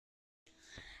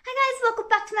welcome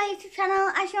back to my YouTube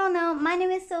channel. As you all know, my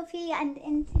name is Sophie, and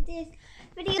in today's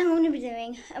video I'm going to be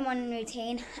doing a morning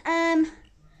routine. I've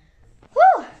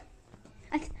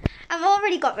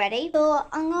already got ready, so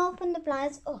I'm going to open the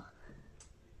blinds.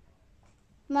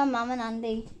 My mum and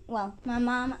Andy, well, my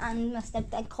mum and my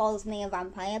stepdad calls me a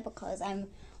vampire because I'm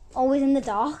always in the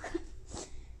dark.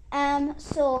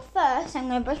 So first I'm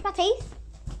going to brush my teeth.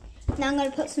 Now I'm going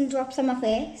to put some drops on my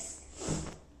face.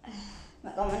 Oh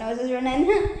my god, my nose is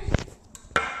running.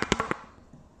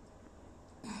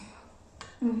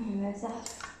 Where's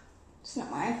that? It's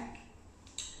not mine.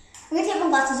 I'm going to take my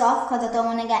glasses off because I don't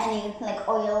want to get any like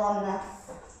oil on the,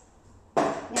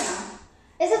 you know.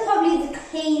 This is probably the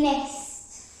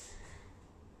cleanest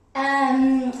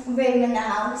room in the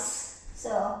house.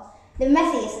 So the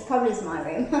messiest is probably my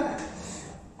room.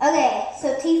 Okay,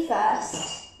 so teeth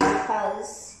first,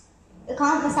 because you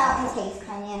can't miss out on teeth,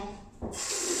 can you?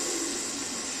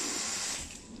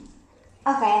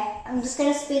 Okay, I'm just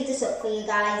going to speed this up for you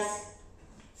guys.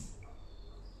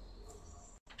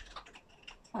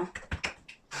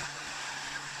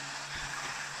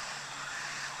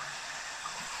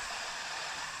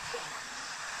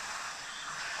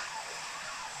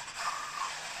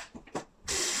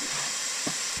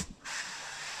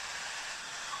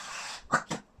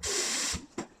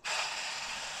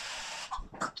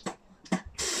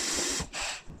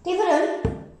 Keep it on.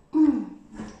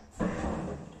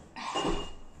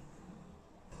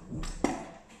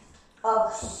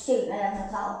 Oh shoot, I have no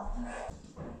towel.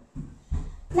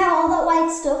 Now all that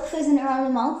white stuff isn't around the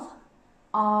mouth.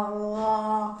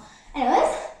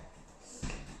 Anyways,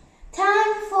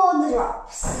 time for the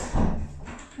drops.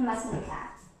 I'm my skincare.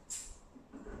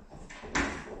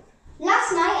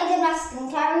 Last night I did my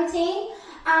skincare routine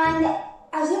and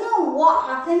I don't know what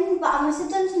happened, but I must have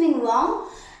done something wrong.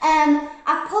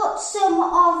 I put some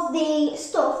of the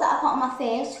stuff that I put on my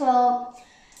face for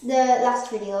the last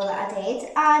video that I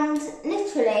did, and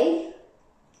literally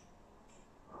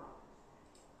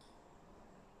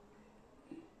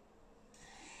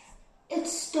it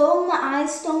stung, my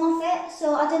eyes stung off it.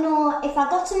 So I don't know if I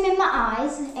got some in my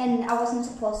eyes and I wasn't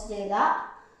supposed to do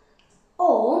that,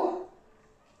 or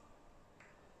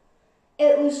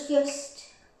it was just,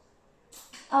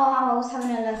 I was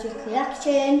having an allergic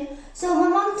reaction. So my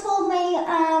mum told me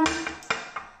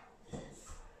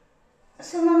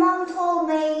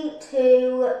to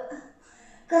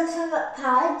get some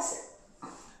pads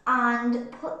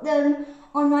and put them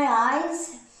on my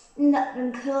eyes and let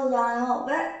them cool down a little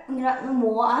bit and let them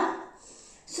water.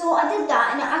 So I did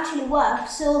that and it actually worked.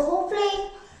 So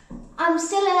hopefully I'm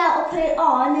still allowed to put it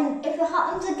on, and if it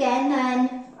happens again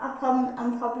then I'm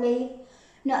probably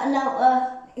not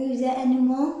allowed to use it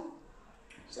anymore.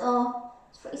 So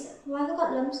it's pretty simple. Why have I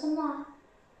got lumps on that?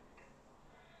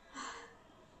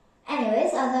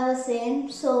 Anyways, as I was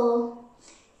saying, so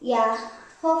yeah,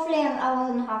 hopefully I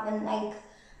wasn't having like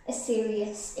a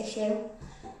serious issue.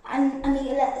 And I need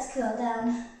to let this cool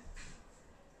down.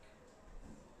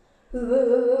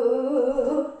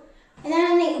 And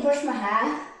then I need to brush my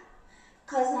hair,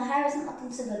 because my hair isn't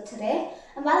looking so good today.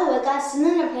 And by the way guys,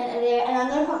 suntan paint today, and I'm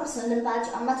going to put my suntan badge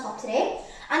on my top today.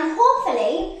 And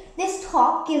hopefully this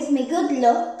top gives me good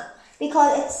luck,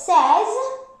 because it says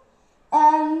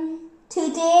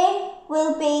today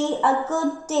will be a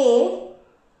good day.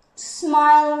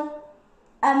 Smile.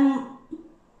 I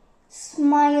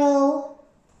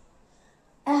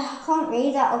can't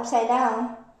read that upside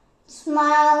down.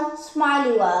 Smile,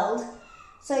 smiley world.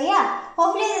 So yeah,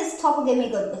 hopefully this top will give me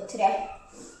good luck today.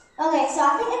 Okay, so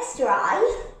I think it's dry.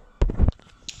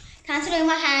 Time to do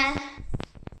my hair.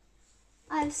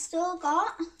 I've still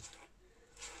got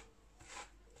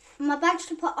my badge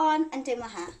to put on and do my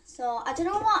hair. So I don't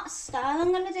know what style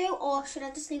I'm going to do, or should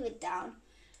I just leave it down?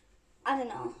 I don't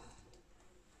know.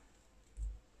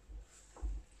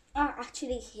 I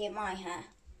actually hate my hair.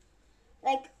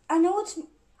 Like, I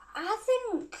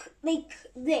think like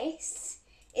this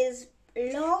is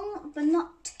long, but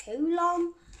not too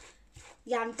long.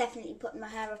 Yeah, I'm definitely putting my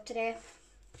hair up today.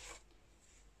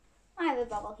 I have a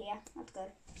bubble here, that's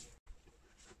good.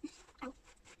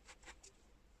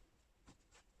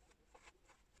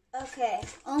 Okay,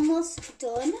 almost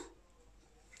done.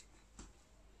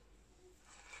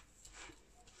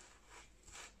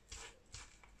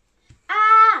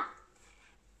 Ah!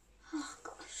 Oh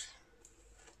gosh.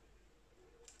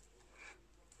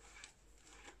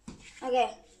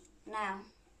 Okay, now.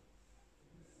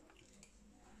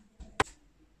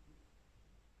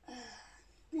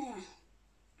 Yeah.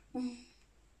 I'm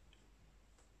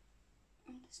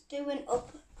just doing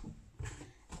up.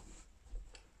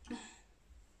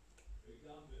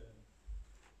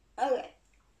 Okay.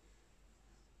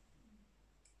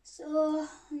 So,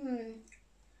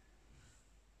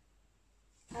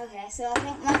 okay, so I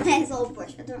think my hair's all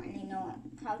brushed. I don't really know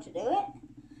how to do it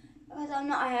because I'm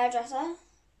not a hairdresser.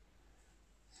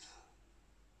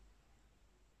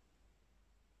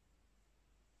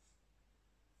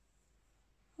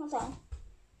 Hold on.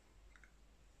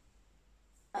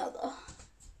 Hold on.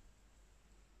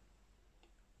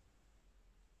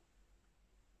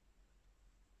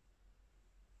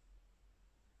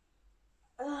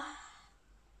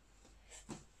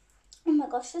 Oh my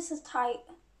gosh, this is tight.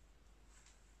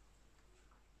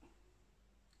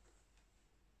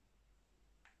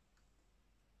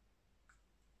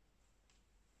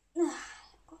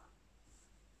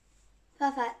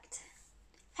 Perfect.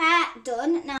 Hair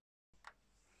done. Now,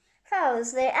 4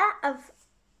 hours later,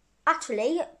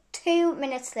 actually 2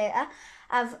 minutes later,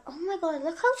 oh my god,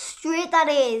 look how straight that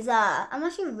is. I'm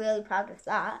actually really proud of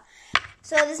that.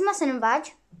 So this is my cinnamon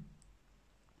badge.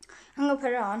 I'm going to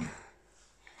put it on.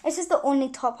 This is the only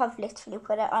top I've literally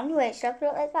put it on. Wait, should I put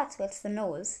it like that so it's the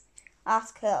nose?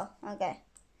 That's cool. Okay.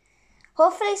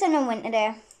 Hopefully someone win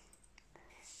today.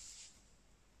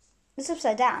 It's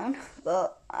upside down,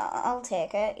 but I'll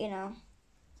take it, you know.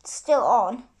 It's still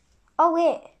on. Oh,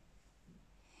 wait.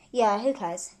 Yeah, who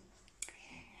cares?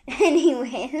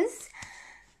 Anyways,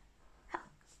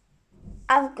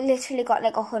 I've literally got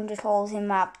like 100 holes in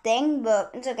my thing,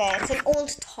 but it's okay. It's an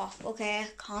old top, okay?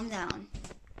 Calm down.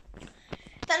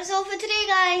 That is all for today,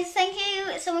 guys. Thank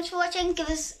you so much for watching. Give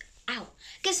us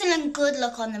a good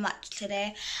luck on the match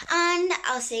today. And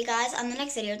I'll see you guys on the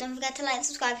next video. Don't forget to like and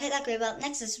subscribe. Hit that grey bell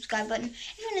next to the subscribe button.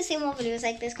 If you want to see more videos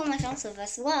like this, comment on us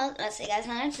as well. I'll see you guys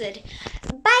on the next video.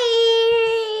 Bye!